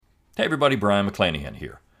Hey everybody, Brian McClanahan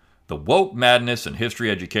here. The woke madness in history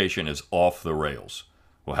education is off the rails.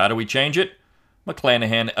 Well, how do we change it?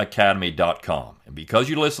 McClanahanacademy.com. And because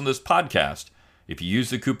you listen to this podcast, if you use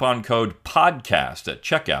the coupon code PODCAST at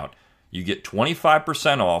checkout, you get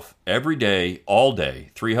 25% off every day, all day,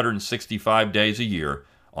 365 days a year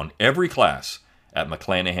on every class at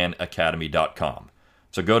McClanahanacademy.com.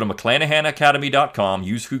 So go to McClanahanacademy.com,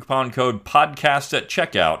 use coupon code PODCAST at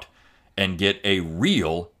checkout, and get a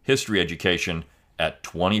real history education at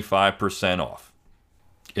 25% off.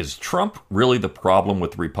 Is Trump really the problem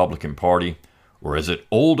with the Republican Party, or is it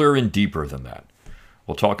older and deeper than that?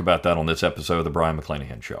 We'll talk about that on this episode of The Brian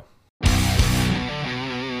McClanahan Show.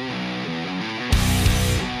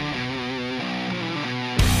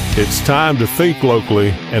 It's time to think locally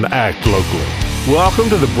and act locally. Welcome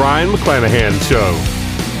to The Brian McClanahan Show.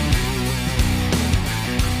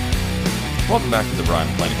 Welcome back to The Brian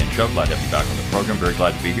McClanahan Show. Glad to have you back on the program. Very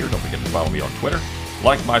glad to be here. Don't forget to follow me on Twitter,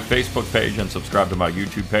 like my Facebook page, and subscribe to my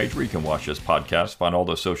YouTube page where you can watch this podcast. Find all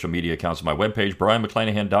those social media accounts on my webpage,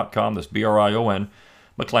 BrianMcClanahan.com. That's BRION,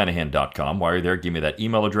 McClanahan.com. While you're there, give me that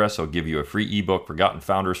email address. I'll give you a free ebook, Forgotten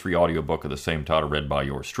Founders, free audiobook of the same title, read by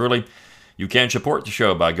yours truly. You can support the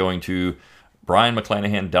show by going to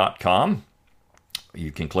BrianMcClanahan.com. You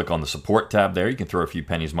can click on the support tab there. You can throw a few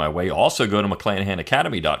pennies my way. Also go to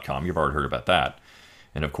McClanahanacademy.com. You've already heard about that.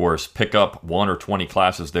 And of course, pick up 1 or 20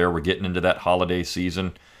 classes there. We're getting into that holiday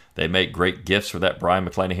season. They make great gifts for that Brian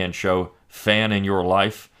McClanahan Show fan in your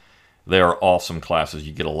life. They are awesome classes.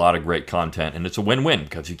 You get a lot of great content, and it's a win-win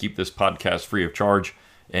because you keep this podcast free of charge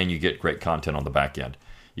and you get great content on the back end.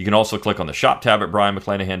 You can also click on the shop tab at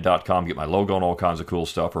BrianMcClanahan.com, get my logo and all kinds of cool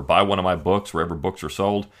stuff, or buy one of my books wherever books are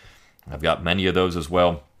sold. I've got many of those as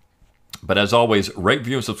well. But as always, rate,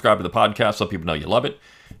 review, and subscribe to the podcast. Let people know you love it.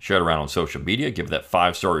 Share it around on social media. Give it that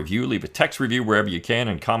 5-star review. Leave a text review wherever you can,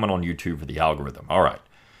 and comment on YouTube for the algorithm. All right.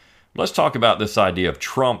 Let's talk about this idea of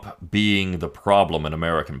Trump being the problem in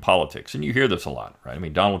American politics. And you hear this a lot, right? I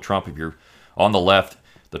mean, Donald Trump, if you're on the left,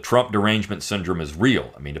 the Trump derangement syndrome is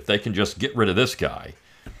real. I mean, if they can just get rid of this guy,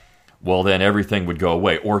 well, then everything would go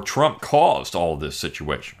away. Or Trump caused all of this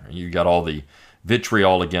situation. You got all the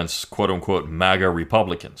vitriol against quote-unquote MAGA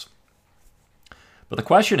Republicans. But the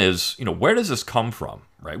question is, where does this come from,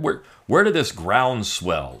 right? Where did this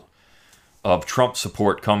groundswell of Trump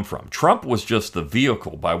support come from? Trump was just the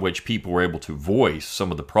vehicle by which people were able to voice some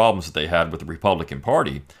of the problems that they had with the Republican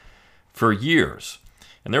Party for years.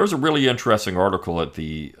 And there was a really interesting article at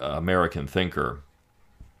the American Thinker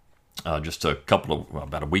just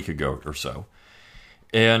about a week ago or so.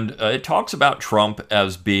 And it talks about Trump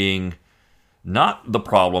as being not the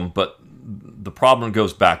problem, but the problem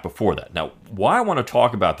goes back before that. Now, why I want to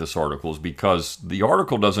talk about this article is because the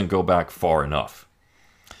article doesn't go back far enough.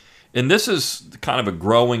 And this is kind of a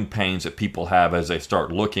growing pains that people have as they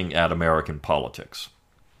start looking at American politics.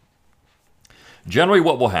 Generally,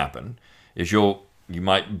 what will happen is you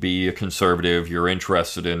might be a conservative, you're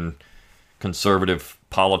interested in conservative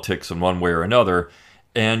politics in one way or another,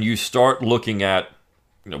 and you start looking at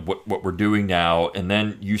what we're doing now, and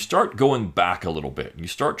then you start going back a little bit. You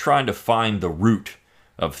start trying to find the root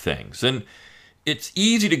of things. And it's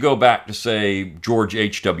easy to go back to, say, George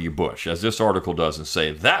H.W. Bush, as this article does, and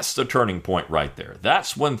say, that's the turning point right there.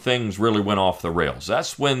 That's when things really went off the rails.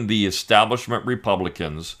 That's when the establishment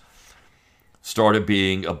Republicans started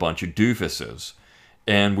being a bunch of doofuses.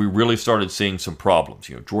 And we really started seeing some problems.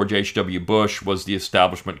 George H.W. Bush was the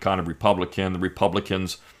establishment kind of Republican. The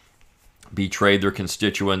Republicans betrayed their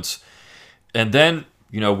constituents. And then,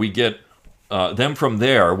 we get, then from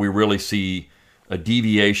there, we really see a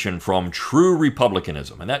deviation from true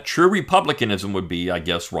republicanism. And that true republicanism would be, I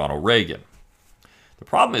guess, Ronald Reagan. The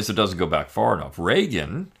problem is it doesn't go back far enough.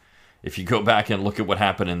 Reagan, if you go back and look at what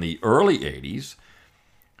happened in the early 80s,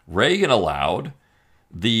 Reagan allowed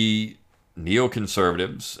the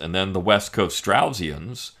neoconservatives and then the West Coast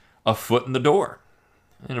Straussians a foot in the door.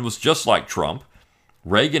 And it was just like Trump.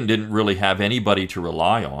 Reagan didn't really have anybody to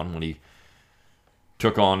rely on when he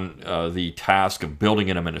took on the task of building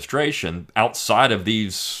an administration outside of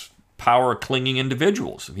these power-clinging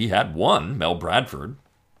individuals. He had one, Mel Bradford,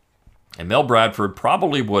 and Mel Bradford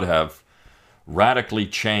probably would have radically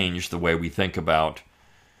changed the way we think about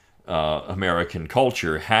American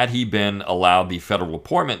culture had he been allowed the federal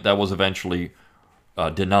appointment that was eventually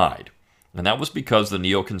denied. And that was because the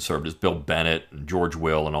neoconservatives, Bill Bennett and George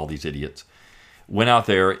Will and all these idiots, went out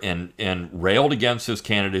there and railed against his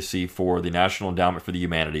candidacy for the National Endowment for the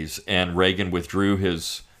Humanities, and Reagan withdrew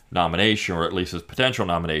his nomination, or at least his potential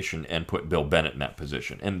nomination, and put Bill Bennett in that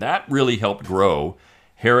position. And that really helped grow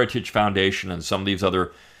Heritage Foundation and some of these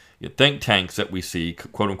other think tanks that we see,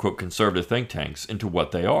 quote-unquote conservative think tanks, into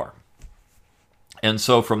what they are. And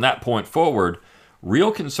so from that point forward,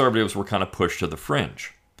 real conservatives were kind of pushed to the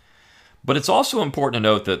fringe. But it's also important to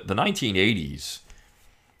note that the 1980s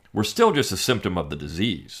were still just a symptom of the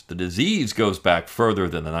disease. The disease goes back further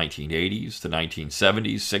than the 1980s, the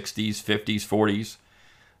 1970s, 60s, 50s, 40s,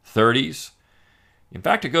 30s. In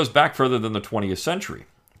fact, it goes back further than the 20th century.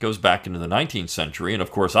 It goes back into the 19th century, and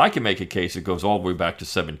of course I can make a case it goes all the way back to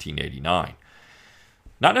 1789.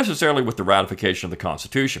 Not necessarily with the ratification of the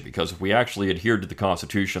Constitution, because if we actually adhered to the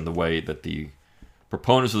Constitution the way that the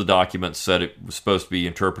proponents of the document said it was supposed to be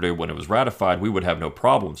interpreted when it was ratified, we would have no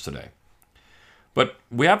problems today. But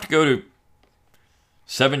we have to go to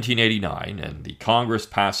 1789 and the Congress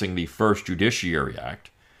passing the first Judiciary Act,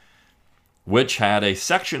 which had a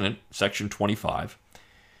section in Section 25.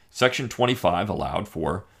 Section 25 allowed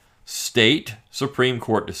for state Supreme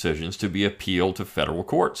Court decisions to be appealed to federal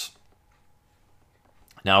courts.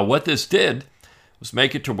 Now, what this did was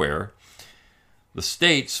make it to where the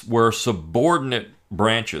states were subordinate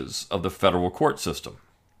branches of the federal court system.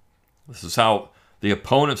 This is how the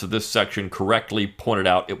opponents of this section correctly pointed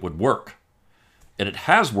out it would work. And it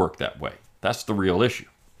has worked that way. That's the real issue.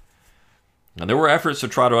 And there were efforts to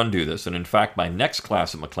try to undo this, and in fact, my next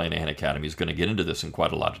class at McClanahan Academy is going to get into this in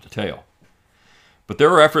quite a lot of detail. But there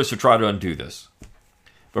were efforts to try to undo this.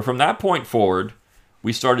 But from that point forward,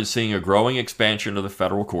 we started seeing a growing expansion of the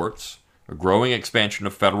federal courts, a growing expansion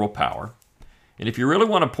of federal power. And if you really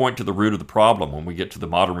want to point to the root of the problem when we get to the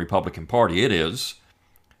modern Republican Party, it is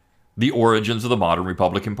the origins of the modern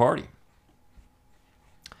Republican Party.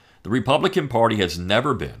 The Republican Party has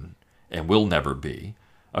never been, and will never be,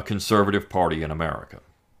 a conservative party in America.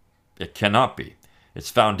 It cannot be. Its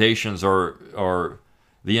foundations are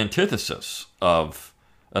the antithesis of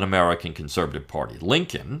an American conservative party.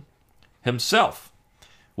 Lincoln himself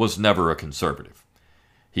was never a conservative.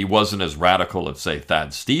 He wasn't as radical as, say,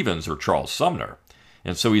 Thad Stevens or Charles Sumner,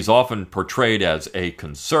 and so he's often portrayed as a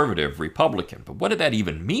conservative Republican. But what did that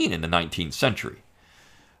even mean in the 19th century?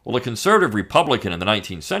 Well, a conservative Republican in the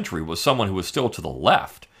 19th century was someone who was still to the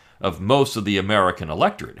left of most of the American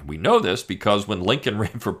electorate. And we know this because when Lincoln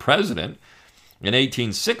ran for president in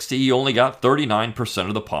 1860, he only got 39%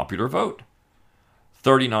 of the popular vote.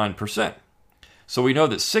 39%. So we know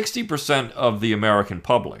that 60% of the American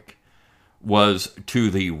public was to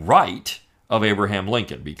the right of Abraham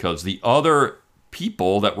Lincoln, because the other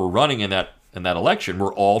people that were running in that election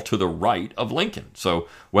were all to the right of Lincoln. So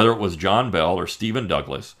whether it was John Bell or Stephen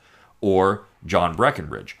Douglas or John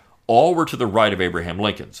Breckinridge, all were to the right of Abraham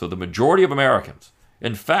Lincoln. So the majority of Americans,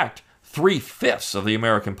 in fact, 3/5 of the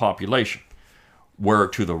American population, were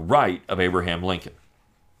to the right of Abraham Lincoln.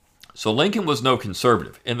 So Lincoln was no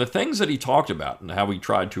conservative. And the things that he talked about and how he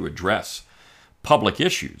tried to address public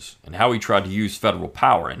issues and how he tried to use federal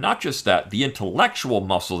power, and not just that, the intellectual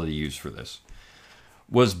muscle that he used for this,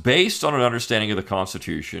 was based on an understanding of the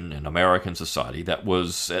Constitution and American society that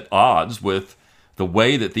was at odds with the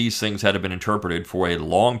way that these things had been interpreted for a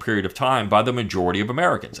long period of time by the majority of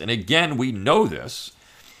Americans. And again, we know this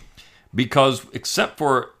because except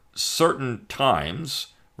for certain times,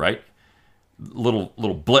 right, little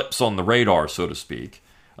blips on the radar, so to speak,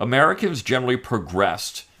 Americans generally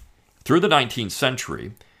progressed through the 19th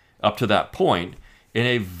century up to that point in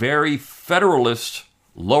a very federalist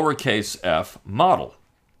lowercase f model.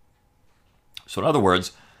 So in other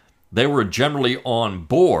words, they were generally on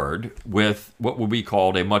board with what would be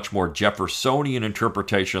called a much more Jeffersonian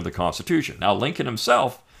interpretation of the Constitution. Now, Lincoln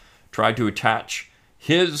himself tried to attach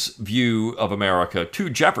his view of America to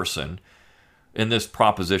Jefferson in this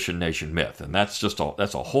proposition nation myth. And that's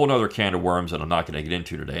a whole other can of worms that I'm not going to get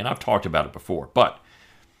into today. And I've talked about it before. But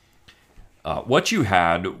what you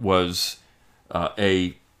had was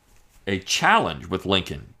a challenge with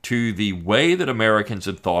Lincoln to the way that Americans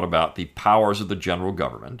had thought about the powers of the general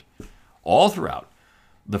government all throughout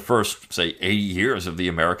the first, say, 80 years of the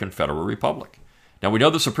American Federal Republic. Now, we know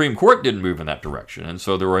the Supreme Court didn't move in that direction, and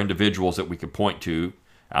so there were individuals that we could point to,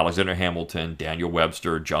 Alexander Hamilton, Daniel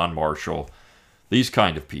Webster, John Marshall, these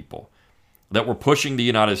kind of people, that were pushing the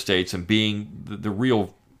United States and being the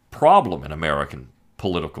real problem in American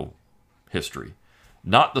political history,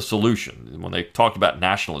 not the solution. When they talked about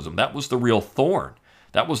nationalism, that was the real thorn.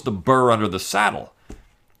 That was the burr under the saddle.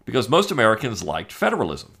 Because most Americans liked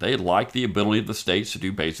federalism. They liked the ability of the states to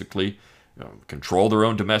do basically control their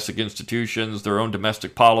own domestic institutions, their own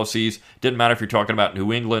domestic policies. Didn't matter if you're talking about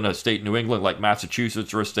New England, a state in New England like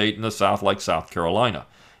Massachusetts, or a state in the South like South Carolina.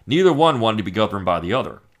 Neither one wanted to be governed by the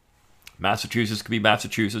other. Massachusetts could be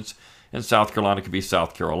Massachusetts, and South Carolina could be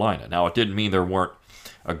South Carolina. Now, it didn't mean there weren't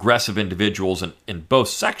aggressive individuals in both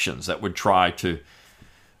sections that would try to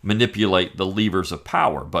manipulate the levers of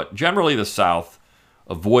power. But generally, the South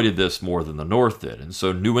avoided this more than the North did. And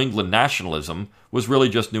so New England nationalism was really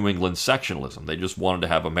just New England sectionalism. They just wanted to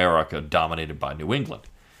have America dominated by New England.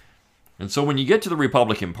 And so when you get to the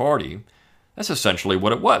Republican Party, that's essentially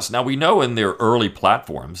what it was. Now, we know in their early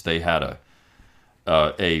platforms they had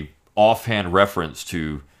a offhand reference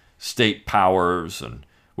to state powers and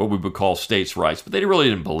what we would call states' rights, but they really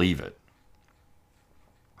didn't believe it.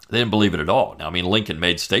 They didn't believe it at all. Now, I mean, Lincoln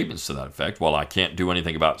made statements to that effect. Well, I can't do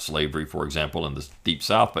anything about slavery, for example, in the Deep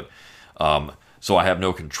South, but so I have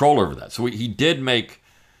no control over that. So he did make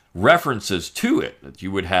references to it, that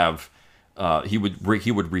you would have, he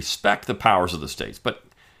would respect the powers of the states, but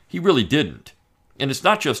he really didn't. And it's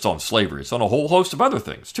not just on slavery, it's on a whole host of other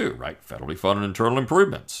things too, right? Federally funded internal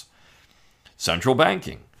improvements, central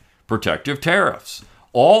banking, protective tariffs,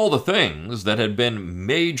 all the things that had been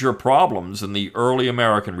major problems in the early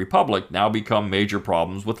American Republic now become major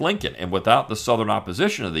problems with Lincoln. And without the Southern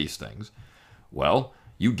opposition of these things, well,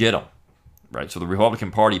 you get them, right? So the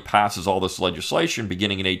Republican Party passes all this legislation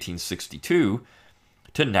beginning in 1862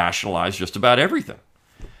 to nationalize just about everything.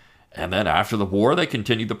 And then after the war, they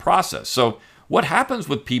continued the process. So what happens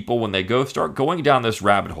with people when they start going down this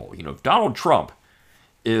rabbit hole? You know, if Donald Trump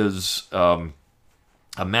is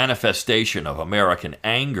a manifestation of American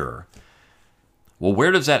anger, well,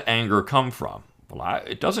 where does that anger come from? Well,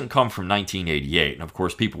 it doesn't come from 1988. And of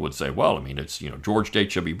course, people would say, well, I mean, it's, George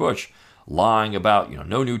H.W. Bush lying about,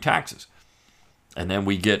 no new taxes. And then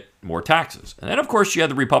we get more taxes. And then, of course, you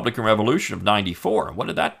had the Republican Revolution of 94. And what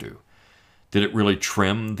did that do? Did it really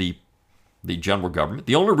trim the general government?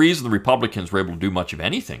 The only reason the Republicans were able to do much of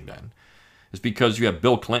anything then is because you have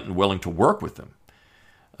Bill Clinton willing to work with them.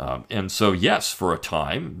 And so, yes, for a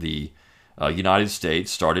time, the United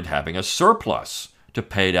States started having a surplus to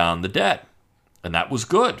pay down the debt. And that was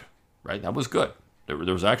good, right? That was good. There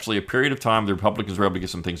was actually a period of time the Republicans were able to get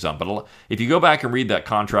some things done. But if you go back and read that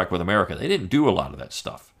contract with America, they didn't do a lot of that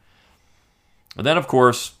stuff. And then, of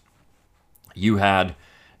course, you had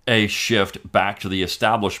a shift back to the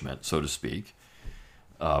establishment, so to speak,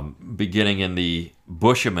 beginning in the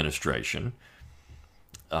Bush administration.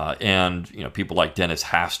 And people like Dennis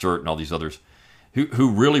Hastert and all these others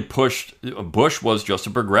who really pushed. Bush was just a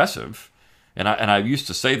progressive. And I used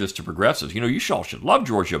to say this to progressives, you all should love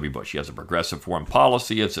George W. Bush. He has a progressive foreign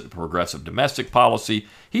policy. He has a progressive domestic policy.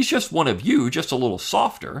 He's just one of you, just a little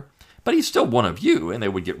softer, but he's still one of you. And they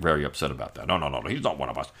would get very upset about that. No, he's not one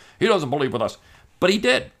of us. He doesn't believe with us. But he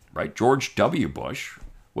did, right? George W. Bush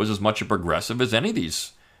was as much a progressive as any of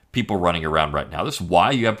these people running around right now. This is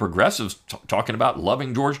why you have progressives talking about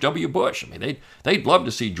loving George W. Bush. I mean, they'd love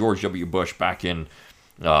to see George W. Bush back in.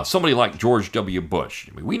 Somebody like George W. Bush.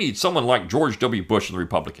 I mean, we need someone like George W. Bush and the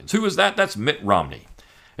Republicans. Who is that? That's Mitt Romney.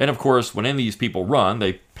 And of course, when any of these people run,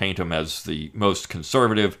 they paint them as the most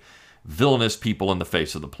conservative, villainous people in the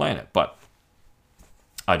face of the planet. But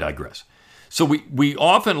I digress. So we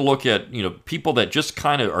often look at people that just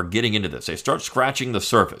kind of are getting into this. They start scratching the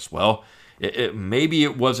surface. Well, maybe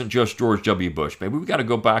it wasn't just George W. Bush. Maybe we got to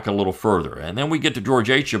go back a little further. And then we get to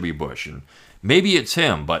George H.W. Bush. And maybe it's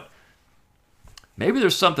him, but maybe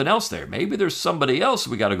there's something else there. Maybe there's somebody else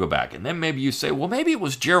we got to go back. And then maybe you say, well, maybe it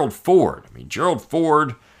was Gerald Ford. I mean, Gerald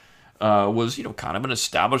Ford was, kind of an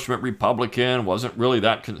establishment Republican, wasn't really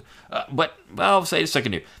that. But I'll say a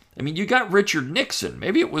second here. I mean, you got Richard Nixon.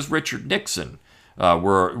 Maybe it was Richard Nixon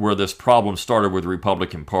where this problem started with the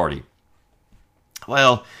Republican Party.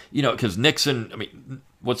 Well, because Nixon, I mean,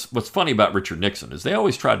 what's funny about Richard Nixon is they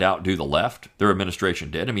always tried to outdo the left. Their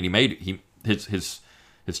administration did. I mean, his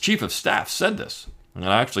chief of staff said this, and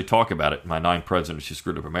I actually talk about it in my 9 Presidents Who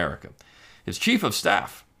Screwed Up America. His chief of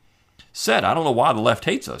staff said, I don't know why the left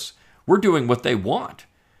hates us. We're doing what they want.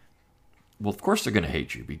 Well, of course they're going to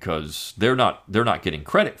hate you because they're not getting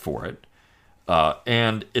credit for it,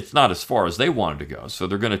 and it's not as far as they wanted to go. So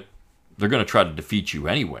they're going to try to defeat you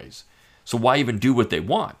anyways. So why even do what they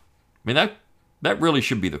want? I mean, that really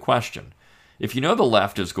should be the question. If the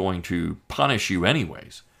left is going to punish you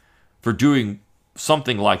anyways for doing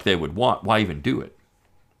something like they would want, why even do it?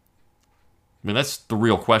 I mean, that's the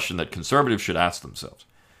real question that conservatives should ask themselves.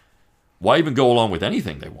 Why even go along with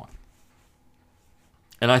anything they want?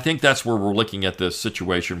 And I think that's where we're looking at this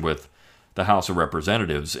situation with the House of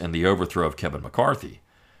Representatives and the overthrow of Kevin McCarthy.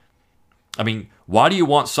 I mean, why do you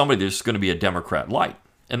want somebody that's going to be a Democrat light?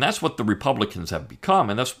 And that's what the Republicans have become,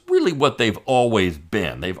 and that's really what they've always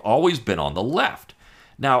been. They've always been on the left.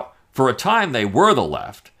 Now, for a time they were the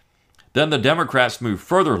left. Then the Democrats moved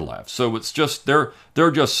further left. So it's just they're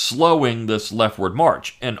just slowing this leftward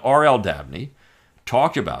march. And R.L. Dabney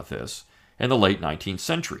talked about this in the late 19th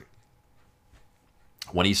century.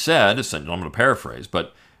 When he said, I'm going to paraphrase,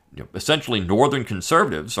 but essentially Northern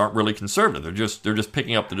conservatives aren't really conservative. They're just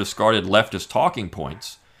picking up the discarded leftist talking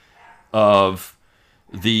points of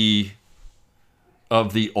the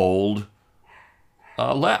old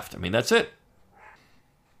left. I mean, that's it.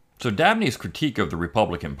 So Dabney's critique of the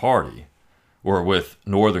Republican Party, or with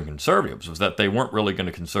Northern conservatives, was that they weren't really going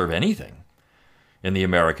to conserve anything in the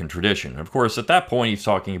American tradition. And of course, at that point, he's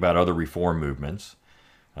talking about other reform movements.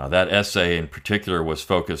 That essay in particular was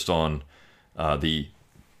focused on the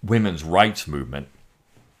women's rights movement.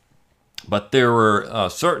 But there were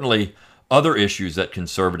certainly other issues that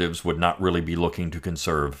conservatives would not really be looking to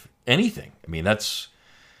conserve anything. I mean, that's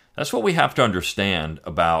what we have to understand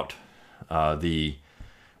about the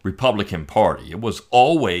Republican Party. It was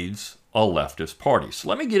always a leftist party. So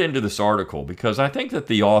let me get into this article because I think that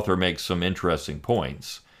the author makes some interesting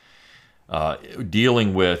points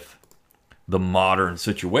dealing with the modern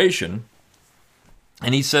situation.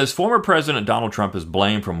 And he says, former President Donald Trump is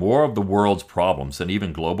blamed for more of the world's problems than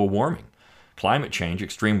even global warming. Climate change,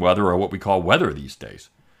 extreme weather, or what we call weather these days.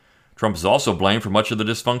 Trump is also blamed for much of the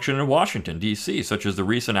dysfunction in Washington, D.C., such as the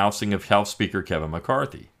recent ousting of House Speaker Kevin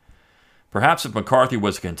McCarthy. Perhaps if McCarthy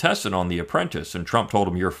was a contestant on The Apprentice and Trump told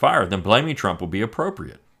him you're fired, then blaming Trump would be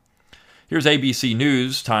appropriate. Here's ABC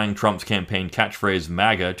News tying Trump's campaign catchphrase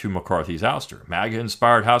MAGA to McCarthy's ouster.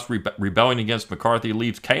 MAGA-inspired House rebellion against McCarthy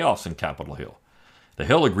leaves chaos in Capitol Hill. The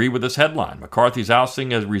Hill agreed with this headline, McCarthy's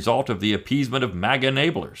ousting as a result of the appeasement of MAGA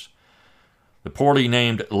enablers. The poorly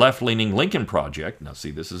named left-leaning Lincoln Project, now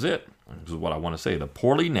see, this is it. This is what I want to say. The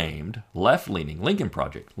poorly named left-leaning Lincoln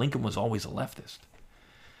Project. Lincoln was always a leftist.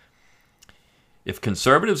 If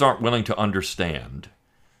conservatives aren't willing to understand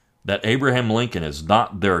that Abraham Lincoln is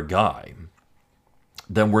not their guy,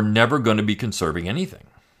 then we're never going to be conserving anything.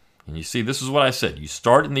 And you see, this is what I said. You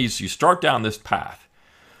start down this path.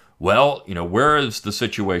 Well, where is the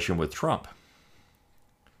situation with Trump?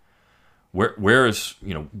 Where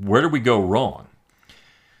do we go wrong?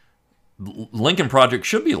 Lincoln Project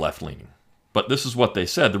should be left-leaning, but this is what they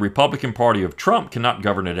said. The Republican Party of Trump cannot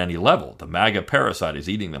govern at any level. The MAGA parasite is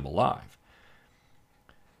eating them alive.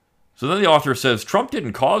 So then the author says, Trump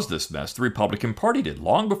didn't cause this mess, the Republican Party did,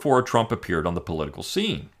 long before Trump appeared on the political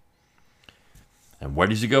scene. And where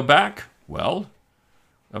does he go back? Well,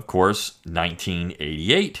 of course,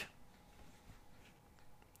 1988.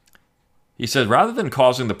 He said, rather than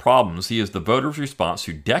causing the problems, he is the voters' response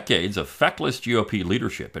to decades of feckless GOP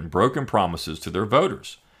leadership and broken promises to their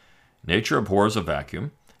voters. Nature abhors a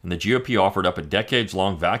vacuum, and the GOP offered up a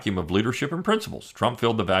decades-long vacuum of leadership and principles. Trump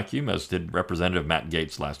filled the vacuum, as did Representative Matt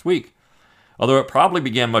Gaetz last week. Although it probably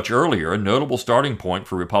began much earlier, a notable starting point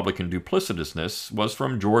for Republican duplicitousness was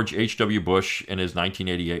from George H.W. Bush in his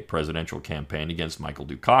 1988 presidential campaign against Michael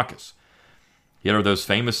Dukakis. He uttered those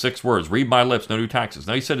famous 6 words, read my lips, no new taxes.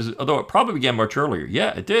 Now he said, although it probably began much earlier.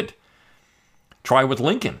 Yeah, it did. Try with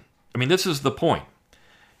Lincoln. I mean, this is the point.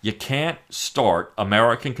 You can't start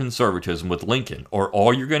American conservatism with Lincoln, or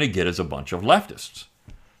all you're going to get is a bunch of leftists.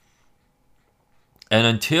 And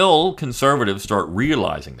until conservatives start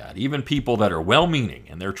realizing that, even people that are well-meaning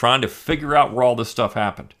and they're trying to figure out where all this stuff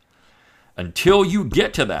happened, until you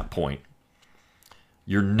get to that point,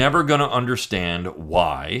 you're never going to understand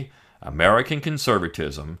why American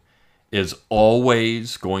conservatism is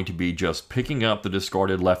always going to be just picking up the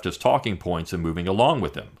discarded leftist talking points and moving along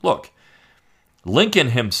with them. Look, Lincoln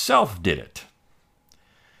himself did it.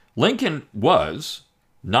 Lincoln was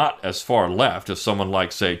not as far left as someone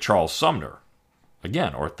like, say, Charles Sumner,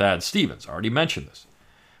 again, or Thad Stevens. I already mentioned this.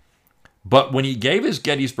 But when he gave his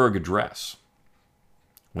Gettysburg Address,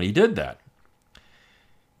 when he did that,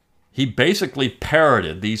 he basically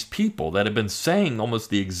parroted these people that had been saying almost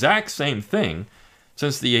the exact same thing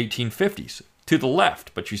since the 1850s, to the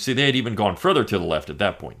left. But you see, they had even gone further to the left at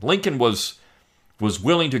that point. Lincoln was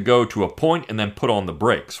willing to go to a point and then put on the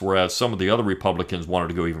brakes, whereas some of the other Republicans wanted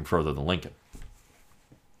to go even further than Lincoln.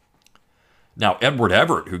 Now, Edward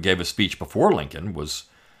Everett, who gave a speech before Lincoln, was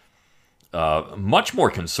much more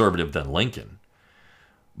conservative than Lincoln.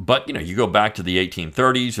 But, you go back to the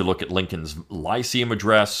 1830s, you look at Lincoln's Lyceum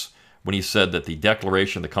Address, when he said that the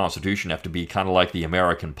Declaration of the Constitution have to be kind of like the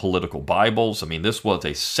American political Bibles. I mean, this was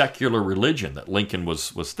a secular religion that Lincoln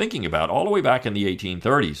was thinking about all the way back in the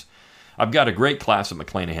 1830s. I've got a great class at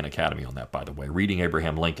McClanahan Academy on that, by the way, Reading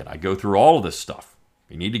Abraham Lincoln. I go through all of this stuff.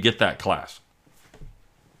 You need to get that class.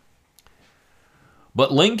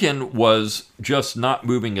 But Lincoln was just not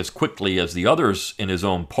moving as quickly as the others in his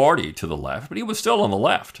own party to the left, but he was still on the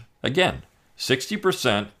left. Again,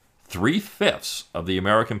 60%, 3/5 of the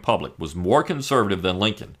American public was more conservative than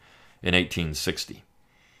Lincoln. in 1860.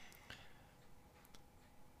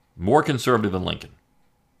 More conservative than Lincoln.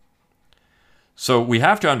 So we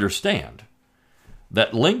have to understand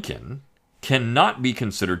that Lincoln cannot be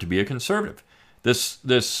considered to be a conservative.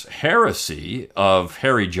 This heresy of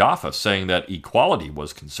Harry Jaffa saying that equality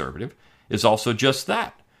was conservative is also just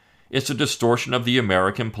that. It's a distortion of the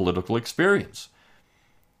American political experience.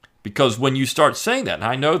 Because when you start saying that, and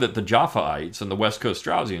I know that the Jaffaites and the West Coast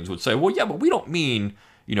Straussians would say, well, yeah, but we don't mean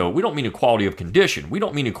equality of condition. We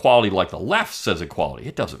don't mean equality like the left says equality.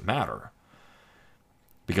 It doesn't matter.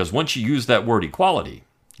 Because once you use that word equality,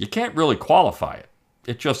 you can't really qualify it.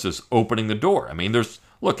 It just is opening the door. I mean,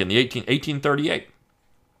 look, in the 1838,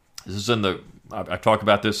 this is I talk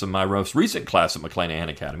about this in my most recent class at McClanahan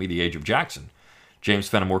Academy, The Age of Jackson, James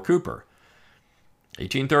Fenimore Cooper.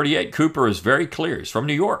 1838, Cooper is very clear, he's from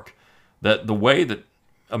New York, that the way that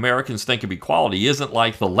Americans think of equality isn't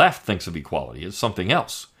like the left thinks of equality, it's something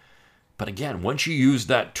else. But again, once you use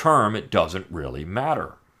that term, it doesn't really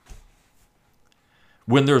matter.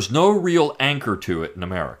 When there's no real anchor to it in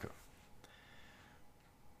America,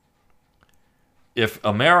 if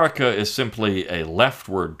America is simply a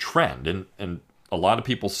leftward trend, and a lot of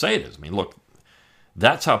people say it is, I mean, look,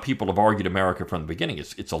 that's how people have argued America from the beginning.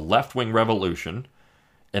 It's a left-wing revolution,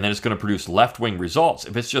 and then it's going to produce left-wing results.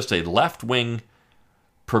 If it's just a left-wing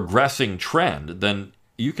progressing trend, then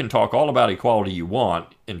you can talk all about equality you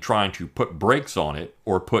want in trying to put brakes on it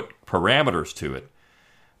or put parameters to it,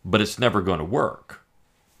 but it's never going to work.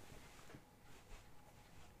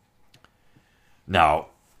 Now,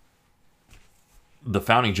 the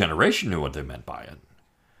founding generation knew what they meant by it.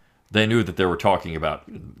 They knew that they were talking about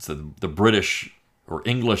the British or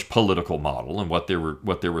English political model and what they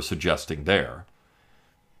were suggesting there.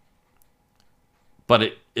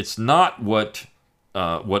 But it's not what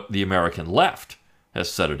the American left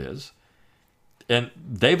has said it is. And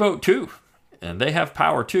they vote too. And they have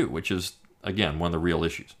power too, which is, again, one of the real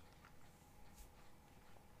issues.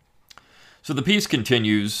 So the piece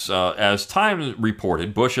continues, as Time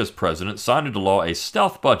reported, Bush as president signed into law a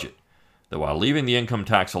stealth budget that, while leaving the income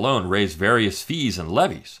tax alone, raised various fees and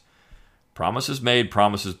levies. Promises made,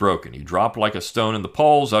 promises broken. He dropped like a stone in the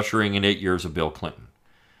polls, ushering in 8 years of Bill Clinton.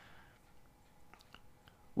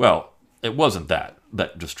 Well, it wasn't that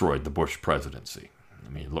destroyed the Bush presidency. I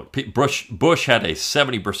mean, look, Bush had a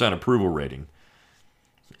 70% approval rating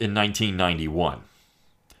in 1991.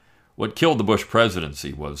 What killed the Bush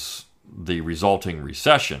presidency was the resulting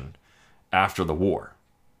recession after the war.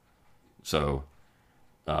 So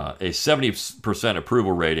a 70%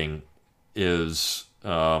 approval rating is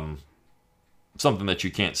something that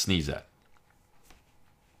you can't sneeze at.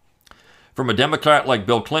 From a Democrat like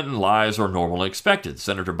Bill Clinton, lies are normally expected.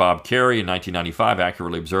 Senator Bob Kerrey in 1995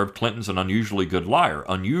 accurately observed Clinton's an unusually good liar.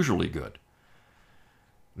 Unusually good.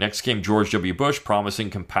 Next came George W. Bush promising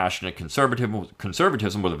compassionate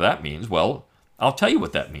conservatism, whatever that means. Well, I'll tell you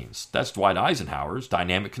what that means. That's Dwight Eisenhower's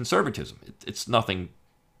dynamic conservatism. It's nothing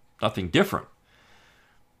different.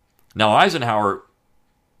 Now, Eisenhower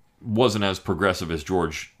wasn't as progressive as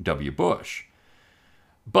George W. Bush.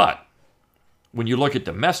 But when you look at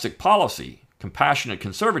domestic policy, compassionate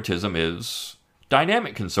conservatism is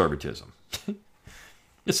dynamic conservatism.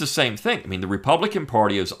 It's the same thing. I mean, the Republican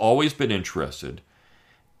Party has always been interested,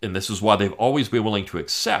 and this is why they've always been willing to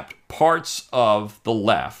accept parts of the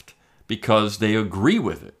left because they agree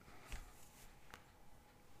with it.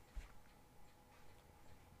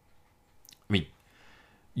 I mean,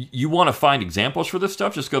 you want to find examples for this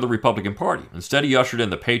stuff? Just go to the Republican Party. Instead, he ushered in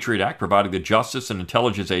the Patriot Act, providing the justice and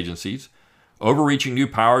intelligence agencies overreaching new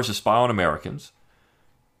powers to spy on Americans.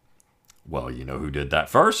 Well, you know who did that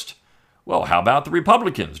first? Well, how about the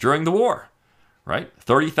Republicans during the war? Right?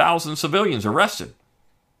 30,000 civilians arrested.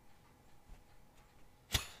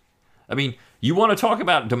 I mean, you want to talk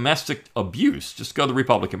about domestic abuse, just go to the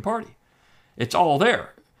Republican Party. It's all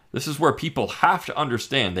there. This is where people have to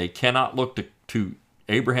understand they cannot look to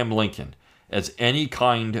Abraham Lincoln as any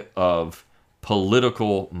kind of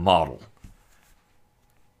political model.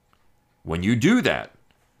 When you do that,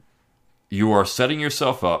 you are setting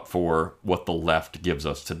yourself up for what the left gives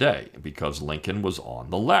us today, because Lincoln was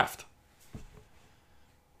on the left.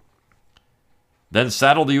 Then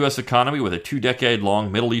saddled the U.S. economy with a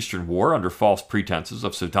 2-decade-long Middle Eastern war under false pretenses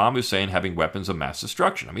of Saddam Hussein having weapons of mass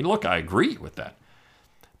destruction. I mean, look, I agree with that.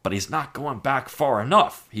 But he's not going back far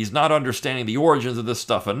enough. He's not understanding the origins of this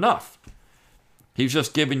stuff enough. He's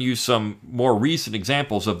just given you some more recent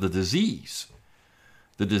examples of the disease.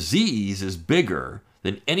 The disease is bigger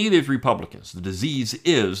than any of these Republicans. The disease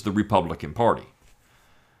is the Republican Party.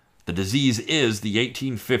 The disease is the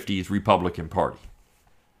 1850s Republican Party.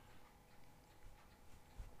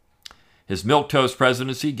 His milquetoast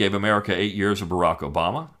presidency gave America 8 years of Barack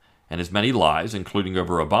Obama and his many lies, including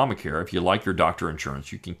over Obamacare. If you like your doctor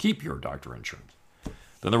insurance, you can keep your doctor insurance.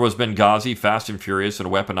 Then there was Benghazi, Fast and Furious, and a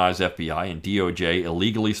weaponized FBI and DOJ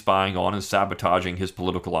illegally spying on and sabotaging his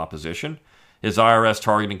political opposition, his IRS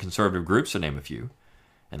targeting conservative groups, to name a few.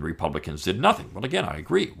 And Republicans did nothing. Well, again, I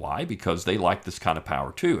agree. Why? Because they like this kind of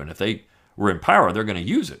power too. And if they were in power, they're going to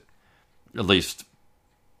use it, at least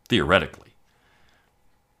theoretically.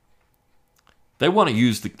 They want to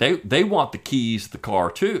use they want the keys to the car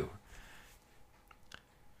too.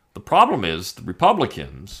 The problem is the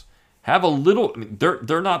Republicans have a little. I mean,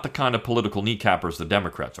 they're not the kind of political kneecappers the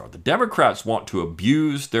Democrats are. The Democrats want to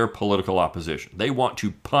abuse their political opposition. They want to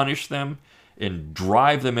punish them and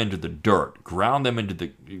drive them into the dirt, ground them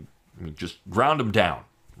into just ground them down.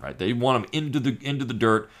 Right? They want them into the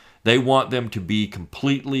dirt. They want them to be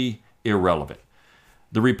completely irrelevant.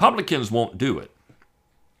 The Republicans won't do it.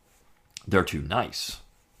 They're too nice.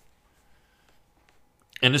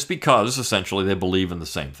 And it's because, essentially, they believe in the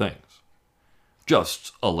same things.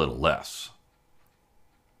 Just a little less.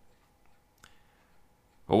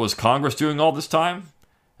 What was Congress doing all this time?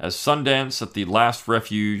 As Sundance at the Last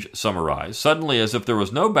Refuge summarized, suddenly, as if there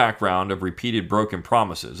was no background of repeated broken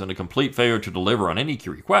promises and a complete failure to deliver on any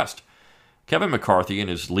key request, Kevin McCarthy and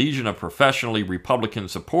his legion of professionally Republican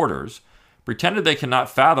supporters pretended they cannot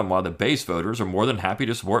fathom why the base voters are more than happy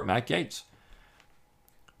to support Matt Gaetz.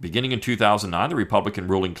 Beginning in 2009, the Republican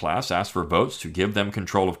ruling class asked for votes to give them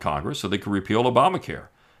control of Congress so they could repeal Obamacare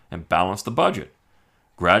and balance the budget.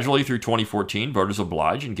 Gradually through 2014, voters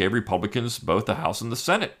obliged and gave Republicans both the House and the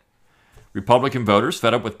Senate. Republican voters,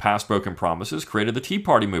 fed up with past broken promises, created the Tea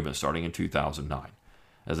Party movement starting in 2009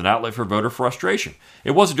 as an outlet for voter frustration.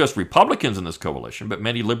 It wasn't just Republicans in this coalition, but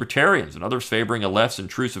many libertarians and others favoring a left's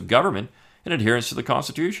intrusive government in adherence to the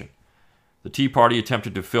Constitution. The Tea Party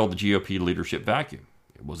attempted to fill the GOP leadership vacuum.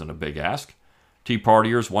 It wasn't a big ask. Tea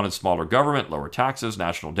Partiers wanted smaller government, lower taxes,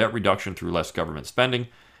 national debt reduction through less government spending,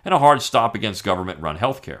 and a hard stop against government-run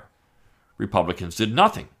health care. Republicans did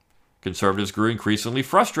nothing. Conservatives grew increasingly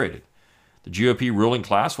frustrated. The GOP ruling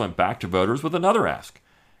class went back to voters with another ask.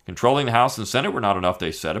 Controlling the House and Senate were not enough,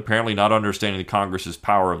 they said, apparently not understanding the Congress's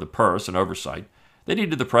power of the purse and oversight. They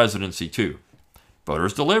needed the presidency, too.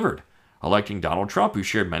 Voters delivered, electing Donald Trump, who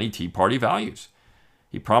shared many Tea Party values.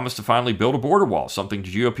 He promised to finally build a border wall, something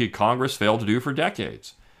the GOP Congress failed to do for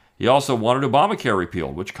decades. He also wanted Obamacare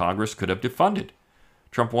repealed, which Congress could have defunded.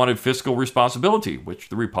 Trump wanted fiscal responsibility, which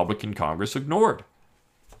the Republican Congress ignored.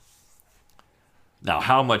 Now,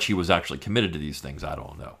 how much he was actually committed to these things, I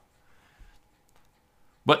don't know.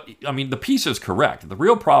 But, I mean, the piece is correct. The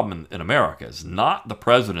real problem in America is not the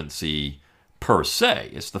presidency per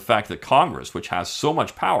se. It's the fact that Congress, which has so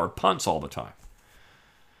much power, punts all the time.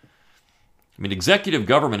 I mean, executive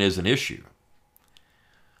government is an issue.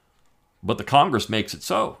 But the Congress makes it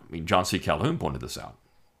so. I mean, John C. Calhoun pointed this out.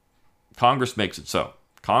 Congress makes it so.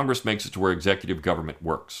 Congress makes it to where executive government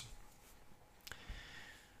works.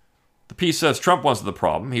 The piece says Trump wasn't the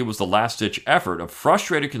problem. He was the last-ditch effort of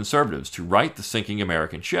frustrated conservatives to right the sinking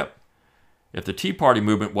American ship. If the Tea Party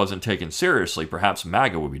movement wasn't taken seriously, perhaps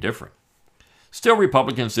MAGA would be different. Still,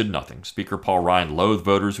 Republicans did nothing. Speaker Paul Ryan loathed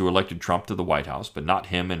voters who elected Trump to the White House, but not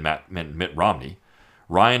him and Mitt Romney.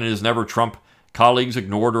 Ryan and his never-Trump colleagues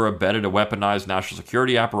ignored or abetted a weaponized national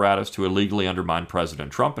security apparatus to illegally undermine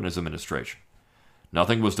President Trump and his administration.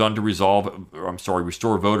 Nothing was done to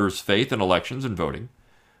restore voters' faith in elections and voting.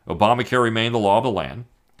 Obamacare remained the law of the land.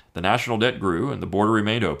 The national debt grew, and the border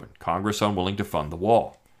remained open, Congress unwilling to fund the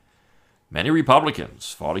wall. Many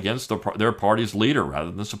Republicans fought against their party's leader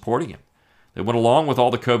rather than supporting him. They went along with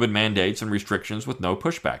all the COVID mandates and restrictions with no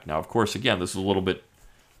pushback. Now, of course, again, this is a little bit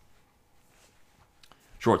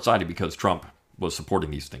short-sighted because Trump was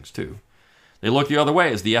supporting these things too. They looked the other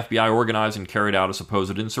way as the FBI organized and carried out a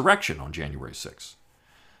supposed insurrection on January 6th.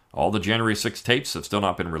 All the January 6th tapes have still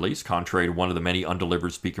not been released, contrary to one of the many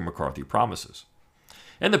undelivered Speaker McCarthy promises.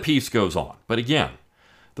 And the piece goes on. But again,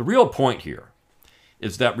 the real point here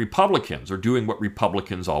is that Republicans are doing what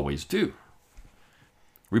Republicans always do.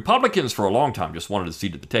 Republicans for a long time just wanted a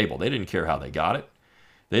seat at the table. They didn't care how they got it.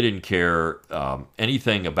 They didn't care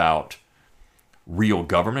anything about real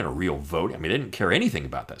government or real voting. I mean, they didn't care anything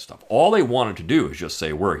about that stuff. All they wanted to do is just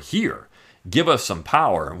say, we're here. Give us some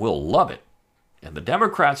power and we'll love it. And the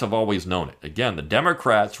Democrats have always known it. Again, the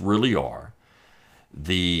Democrats really are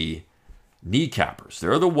the kneecappers.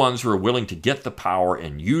 They're the ones who are willing to get the power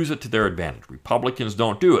and use it to their advantage. Republicans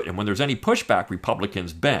don't do it. And when there's any pushback,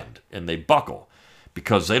 Republicans bend and they buckle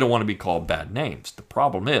because they don't want to be called bad names. The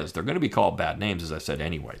problem is they're going to be called bad names, as I said,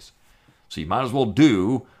 anyways. So you might as well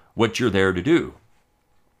do what you're there to do.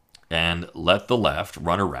 and let the left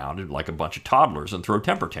run around like a bunch of toddlers and throw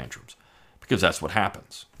temper tantrums, because that's what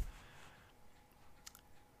happens.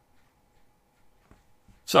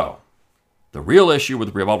 So, the real issue with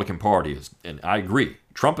the Republican Party is, and I agree,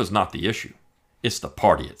 Trump is not the issue. It's the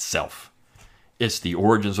party itself. It's the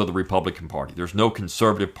origins of the Republican Party. There's no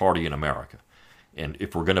conservative party in America. And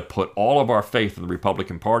if we're going to put all of our faith in the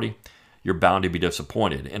Republican Party, you're bound to be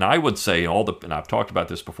disappointed. And I would say, and I've talked about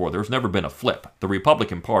this before, there's never been a flip. The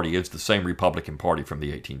Republican Party is the same Republican Party from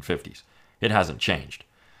the 1850s. It hasn't changed.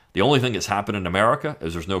 The only thing that's happened in America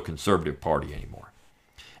is there's no conservative party anymore.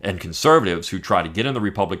 And conservatives who try to get in the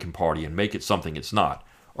Republican Party and make it something it's not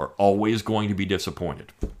are always going to be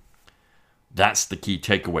disappointed. That's the key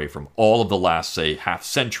takeaway from all of the last, say, half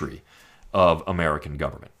century of American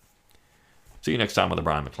government. See you next time on the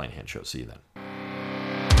Brion McClanahan Show. See you then.